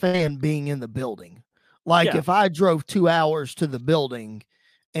as a fan being in the building, like, if I drove 2 hours to the building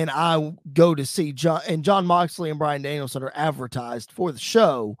and I go to see Jon Moxley and Bryan Danielson are advertised for the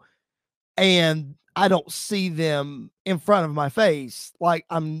show, and I don't see them in front of my face, like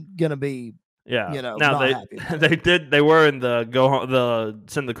I'm gonna be, Yeah. Now not happy about it. they were in the go home, the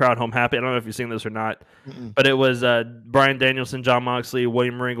send the crowd home happy. I don't know if you've seen this or not, Mm-mm. but it was Brian Danielson, John Moxley,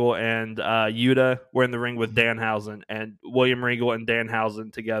 William Regal, and Yuta were in the ring with Danhausen, and William Regal and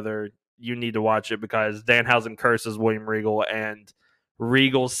Danhausen together. You need to watch it because Danhausen curses William Regal, and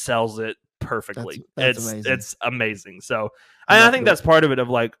Regal sells it perfectly. That's amazing. It's amazing. So I'm I up think for it. that's part of it. Of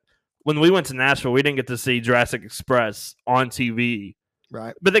like when we went to Nashville, we didn't get to see Jurassic Express on TV,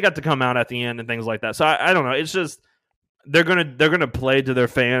 Right. but they got to come out at the end and things like that. So I don't know. It's just they're gonna play to their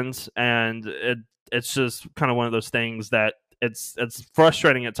fans, and it's just kind of one of those things that it's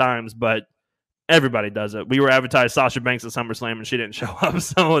frustrating at times, but everybody does it. We were advertised Sasha Banks at SummerSlam, and she didn't show up,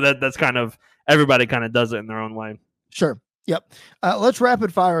 so that's kind of everybody kind of does it in their own way. Sure. Yep. Let's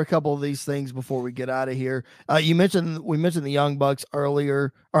rapid fire a couple of these things before we get out of here. We mentioned the Young Bucks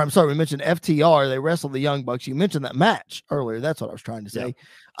earlier, or I'm sorry, we mentioned FTR. They wrestled the Young Bucks. You mentioned that match earlier. That's what I was trying to say.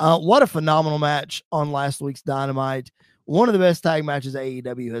 Yeah. What a phenomenal match on last week's Dynamite. One of the best tag matches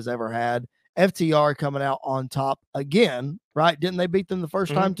AEW has ever had. FTR coming out on top again, right? Didn't they beat them the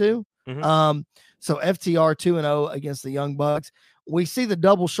first time too? Mm-hmm. So FTR 2-0 against the Young Bucks. We see the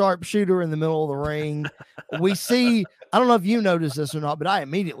double sharpshooter in the middle of the ring. We see, I don't know if you noticed this or not, but I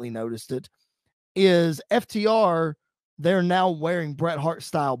immediately noticed it, is FTR, they're now wearing Bret Hart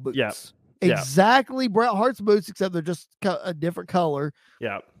style boots. Yeah. Exactly Bret Hart's boots, except they're just a different color.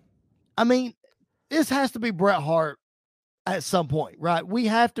 Yeah. I mean, this has to be Bret Hart at some point, right? We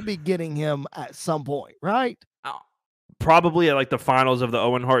have to be getting him at some point, right? Probably at like the finals of the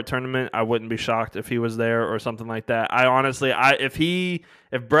Owen Hart tournament. I wouldn't be shocked if he was there or something like that. I honestly,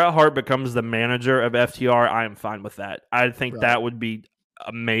 if Bret Hart becomes the manager of FTR, I am fine with that. I think that would be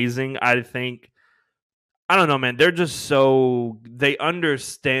amazing. I don't know, man. They're just they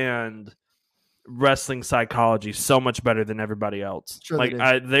understand wrestling psychology so much better than everybody else. Sure, like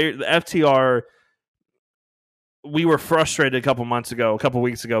the FTR. We were frustrated a couple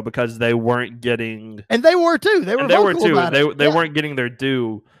weeks ago, because they weren't getting, and they were too. They were too. They weren't getting their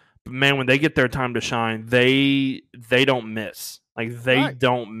due. But man, when they get their time to shine, they don't miss. Like they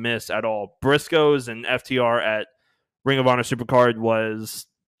don't miss at all. Briscoes and FTR at Ring of Honor Supercard was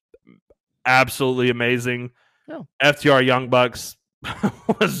absolutely amazing. Yeah. FTR Young Bucks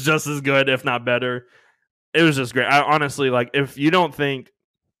was just as good, if not better. It was just great. I honestly, like, if you don't think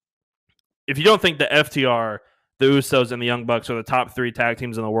the FTR, the Usos, and the Young Bucks are the top 3 tag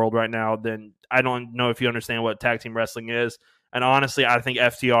teams in the world right now, then I don't know if you understand what tag team wrestling is. And honestly, I think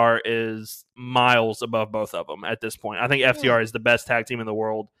FTR is miles above both of them at this point. I think FTR is the best tag team in the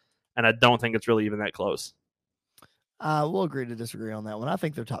world, and I don't think it's really even that close. We'll agree to disagree on that one. I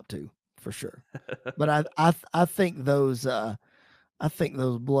think they're top 2 for sure, but I think those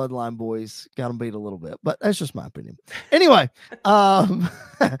Bloodline boys got them beat a little bit, but that's just my opinion. Anyway,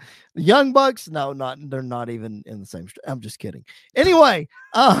 the Young Bucks, no, they're not even in the same. I'm just kidding. Anyway,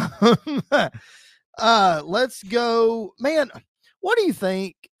 let's go, man. What do you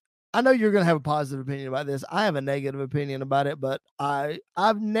think? I know you're going to have a positive opinion about this. I have a negative opinion about it, but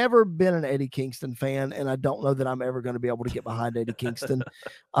I've never been an Eddie Kingston fan, and I don't know that I'm ever going to be able to get behind Eddie Kingston.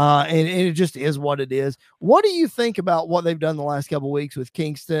 And it just is what it is. What do you think about what they've done the last couple of weeks with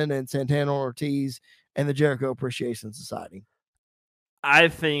Kingston and Santana Ortiz and the Jericho Appreciation Society? I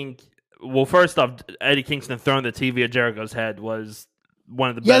think, well, first off, Eddie Kingston throwing the TV at Jericho's head was one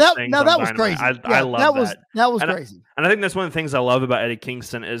of the best things. No, that was crazy. I love that. That was crazy. And I think that's one of the things I love about Eddie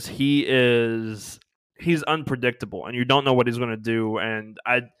Kingston is he's unpredictable, and you don't know what he's going to do. And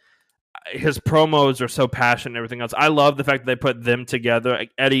his promos are so passionate and everything else. I love the fact that they put them together,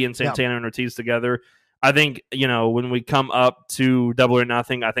 like Eddie and Santana and Ortiz together. I think, when we come up to Double or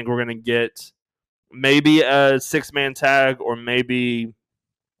Nothing, I think we're going to get maybe a 6-man tag, or maybe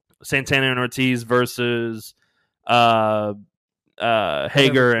Santana and Ortiz versus Hager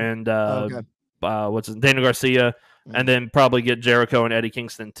and Daniel Garcia, and then probably get Jericho and Eddie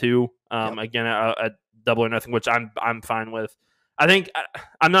Kingston too. Again at Double or Nothing, which I'm fine with. I think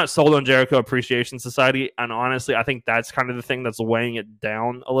I'm not sold on Jericho Appreciation Society, and honestly, I think that's kind of the thing that's weighing it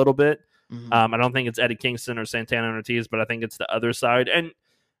down a little bit. I don't think it's Eddie Kingston or Santana and Ortiz, but I think it's the other side. And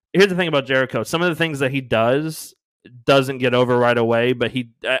here's the thing about Jericho: some of the things that he doesn't get over right away, but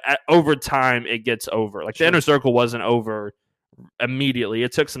over time it gets over. Like the Inner Circle wasn't over immediately;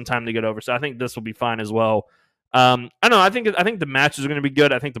 it took some time to get over. So I think this will be fine as well. I don't know. I think the matches are going to be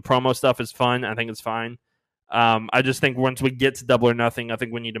good. I think the promo stuff is fun. I think it's fine. I just think once we get to Double or Nothing, I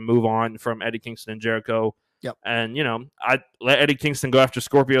think we need to move on from Eddie Kingston and Jericho. Yep. And I let Eddie Kingston go after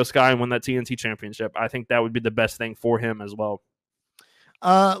Scorpio Sky and win that TNT championship. I think that would be the best thing for him as well.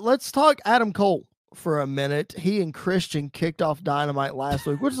 Let's talk Adam Cole for a minute. He and Christian kicked off Dynamite last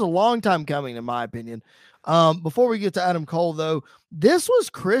week, which is a long time coming, in my opinion. Before we get to Adam Cole, though, this was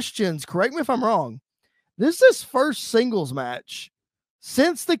Christian's, correct me if I'm wrong, this is his first singles match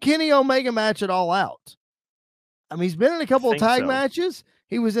since the Kenny Omega match at All Out. I mean, he's been in a couple of tag matches.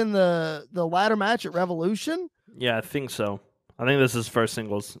 He was in the ladder match at Revolution. Yeah, I think so. I think this is first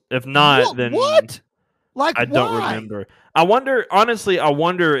singles. If not, then what? Like, I don't remember. I wonder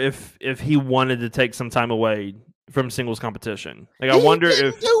if he wanted to take some time away from singles competition. Like, I wonder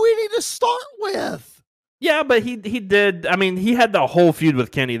if who we need to start with. Yeah, but he did. I mean, he had the whole feud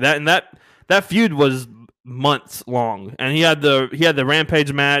with Kenny. That feud was months long, and he had the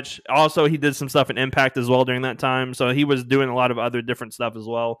Rampage match. Also, he did some stuff in Impact as well during that time, so he was doing a lot of other different stuff as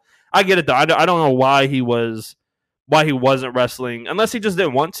well. I get it though. I don't know why he wasn't wrestling, unless he just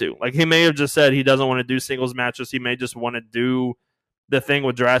didn't want to. Like, he may have just said he doesn't want to do singles matches. He may just want to do the thing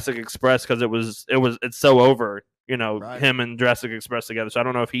with Jurassic Express because it's so over. Right. Him and Jurassic Express together. So I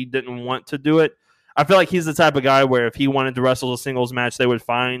don't know if he didn't want to do it. I feel like he's the type of guy where if he wanted to wrestle a singles match, they would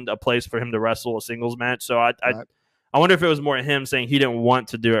find a place for him to wrestle a singles match. So I wonder if it was more him saying he didn't want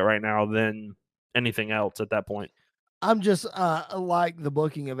to do it right now than anything else at that point. I'm just like the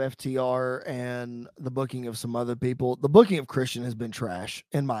booking of FTR and the booking of some other people. The booking of Christian has been trash,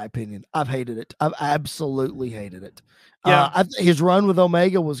 in my opinion. I've hated it. I've absolutely hated it. Yeah. His run with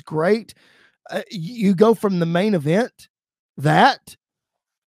Omega was great. You go from the main event,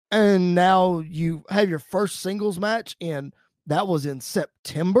 and now you have your first singles match, and that was in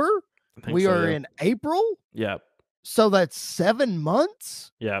September. We are in April. Yep. So that's 7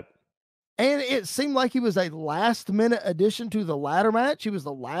 months. Yep. And it seemed like he was a last-minute addition to the ladder match. He was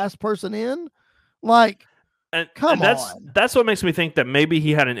the last person in. Like, come on. That's what makes me think that maybe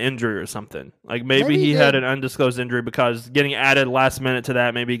he had an injury or something. Like, maybe he had an undisclosed injury because getting added last minute to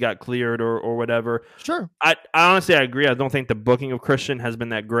that, maybe he got cleared or whatever. Sure. I honestly agree. I don't think the booking of Christian has been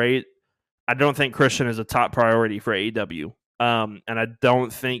that great. I don't think Christian is a top priority for AEW. And I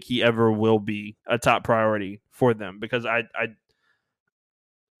don't think he ever will be a top priority for them because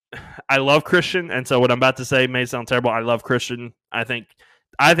I love Christian, and so what I'm about to say may sound terrible. I love Christian. I think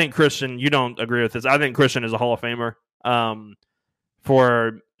Christian, you don't agree with this. I think Christian is a Hall of Famer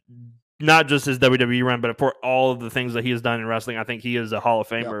for not just his WWE run, but for all of the things that he has done in wrestling. I think he is a Hall of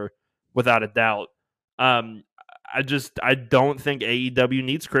Famer without a doubt. I don't think AEW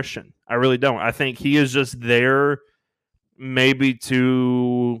needs Christian. I really don't. I think he is just there maybe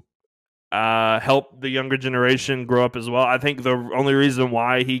to help the younger generation grow up as well. I think the only reason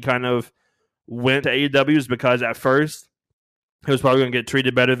why he kind of went to AEW is because at first he was probably going to get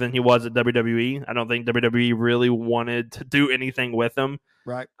treated better than he was at WWE. I don't think WWE really wanted to do anything with him.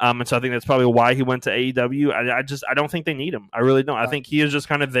 Right. And so I think that's probably why he went to AEW. I don't think they need him. I really don't. Right. I think he is just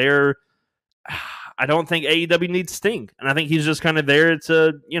kind of there. I don't think AEW needs Sting. And I think he's just kind of there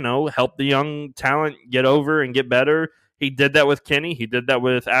to, help the young talent get over and get better. He did that with Kenny. He did that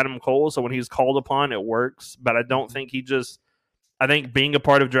with Adam Cole. So when he's called upon, it works. But I don't think I think being a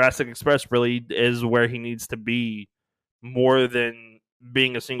part of Jurassic Express really is where he needs to be more than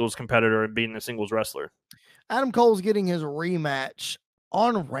being a singles competitor and being a singles wrestler. Adam Cole's getting his rematch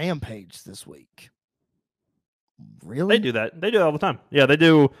on Rampage this week. Really? They do that. They do it all the time. Yeah, they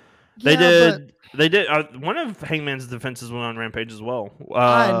do. They did. One of Hangman's defenses went on Rampage as well.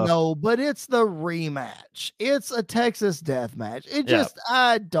 I know, but it's the rematch. It's a Texas death match.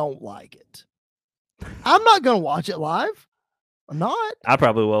 I don't like it. I'm not going to watch it live. I'm not. I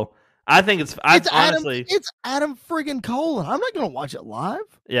probably will. I think it's Adam friggin' Cole, and I'm not going to watch it live.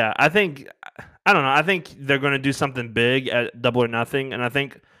 Yeah, I don't know. I think they're going to do something big at Double or Nothing, and I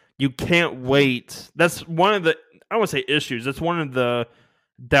think you can't wait. That's one of the, I don't want to say issues. That's one of the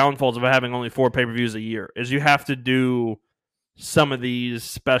downfalls of having only 4 pay-per-views a year is you have to do some of these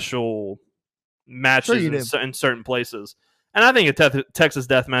special matches in certain places. And I think a Texas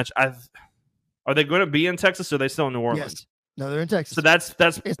death match, are they going to be in Texas or are they still in New Orleans? Yes. No, they're in Texas. So that's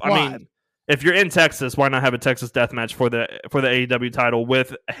mean, if you're in Texas, why not have a Texas death match for the AEW title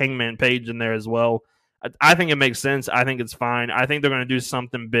with Hangman Page in there as well? I think it makes sense. I think it's fine. I think they're going to do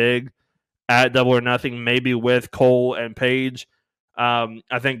something big at Double or Nothing, maybe with Cole and Page.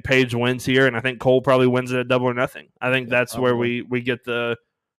 I think Page wins here, and I think Cole probably wins it at Double or Nothing. I think that's where we get the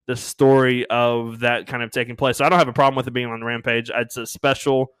story of that kind of taking place. So I don't have a problem with it being on Rampage. It's a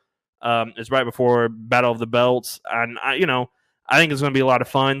special. It's right before Battle of the Belts, and I think it's going to be a lot of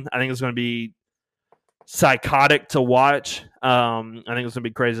fun. I think it's going to be psychotic to watch. I think it's going to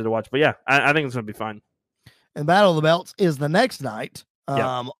be crazy to watch. But yeah, I think it's going to be fun. And Battle of the Belts is the next night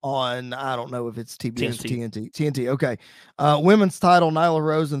on, I don't know if it's TBS or TNT. TNT. Okay. Women's title, Nyla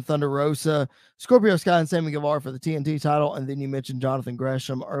Rose and Thunder Rosa, Scorpio Sky and Sammy Guevara for the TNT title. And then you mentioned Jonathan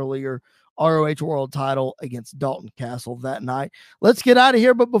Gresham earlier, ROH World title against Dalton Castle that night. Let's get out of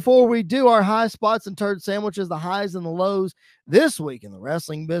here. But before we do, our high spots and turd sandwiches, the highs and the lows this week in the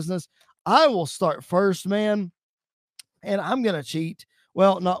wrestling business. I will start first, man. And I'm going to cheat.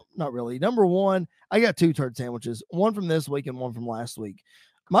 Well, not really. Number one, I got two turd sandwiches, one from this week and one from last week.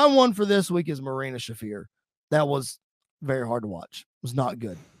 My one for this week is Marina Shafir. That was very hard to watch. It was not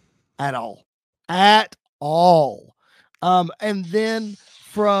good at all. At all. And then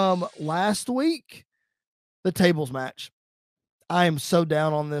from last week, the tables match. I am so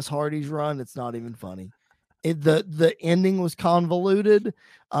down on this Hardy's run. It's not even funny. The ending was convoluted.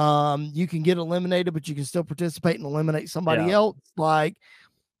 You can get eliminated, but you can still participate and eliminate somebody else. Like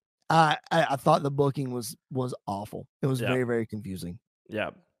I thought the booking was awful. It was very, very confusing. Yeah.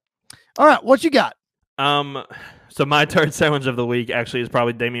 All right, what you got? So my turd sandwich of the week actually is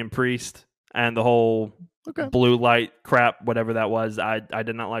probably Damian Priest and the whole blue light crap, whatever that was. I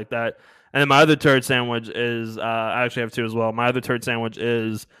did not like that. And then my other turd sandwich is I actually have two as well. My other turd sandwich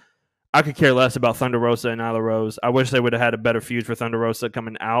is I could care less about Thunder Rosa and Nyla Rose. I wish they would have had a better feud for Thunder Rosa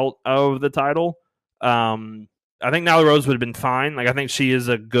coming out of the title. I think Nyla Rose would have been fine. Like I think she is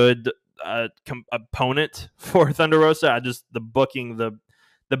a good opponent for Thunder Rosa. The booking,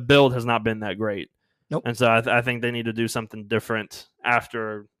 the build has not been that great. Nope. And so I think they need to do something different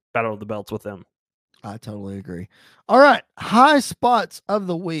after Battle of the Belts with them. I totally agree. All right, high spots of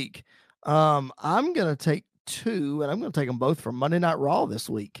the week. I'm gonna take two, and I'm gonna take them both from Monday Night Raw this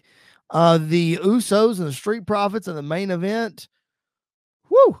week. The Usos and the Street Profits in the main event.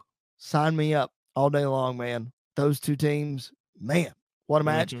 Woo! Sign me up all day long, man. Those two teams, man, what a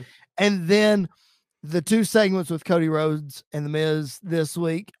match. Mm-hmm. And then the two segments with Cody Rhodes and The Miz this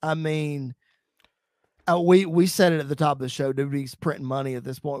week. I mean, we said it at the top of the show. WWE's printing money at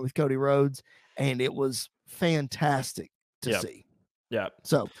this point with Cody Rhodes, and it was fantastic to see. Yeah.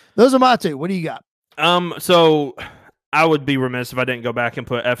 So those are my two. What do you got? So I would be remiss if I didn't go back and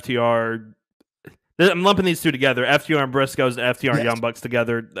put FTR. I'm lumping these two together, FTR and Briscoes and FTR and Young Bucks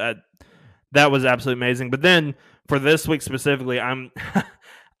together. That was absolutely amazing. But then for this week specifically,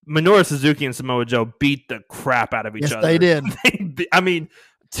 Minoru Suzuki and Samoa Joe beat the crap out of each other. They did. I mean,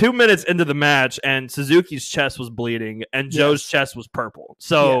 2 minutes into the match, and Suzuki's chest was bleeding, and Joe's chest was purple.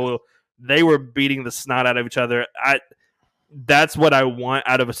 So they were beating the snot out of each other. That's what I want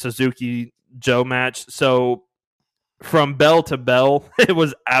out of a Suzuki Joe match. So from bell to bell, it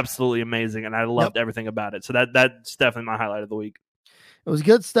was absolutely amazing, and I loved everything about it. So that's definitely my highlight of the week. It was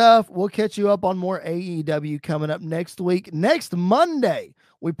good stuff. We'll catch you up on more AEW coming up next week. Next Monday,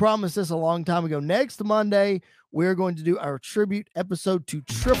 we promised this a long time ago. Next Monday, we're going to do our tribute episode to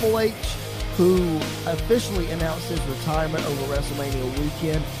Triple H, who officially announced his retirement over WrestleMania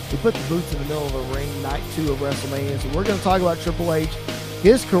weekend. He put the boots in the middle of the ring night 2 of WrestleMania. So we're going to talk about Triple H,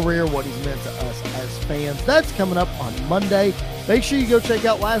 his career, what he's meant to us as fans. That's coming up on Monday. Make sure you go check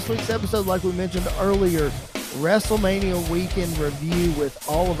out last week's episode, like we mentioned earlier, WrestleMania weekend review with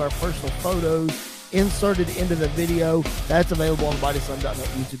all of our personal photos inserted into the video. That's available on the BodySlam.net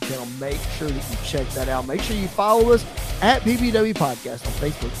YouTube channel. Make sure that you check that out. Make sure you follow us at PBW Podcast on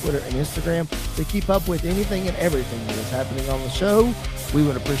Facebook, Twitter, and Instagram to keep up with anything and everything that is happening on the show. We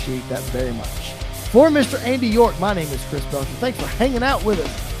would appreciate that very much. For Mr. Andy York, my name is Chris Belcher. Thanks for hanging out with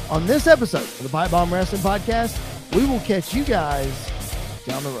us on this episode of the PipeBomb Wrestling Podcast. We will catch you guys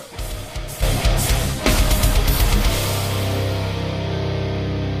down the road.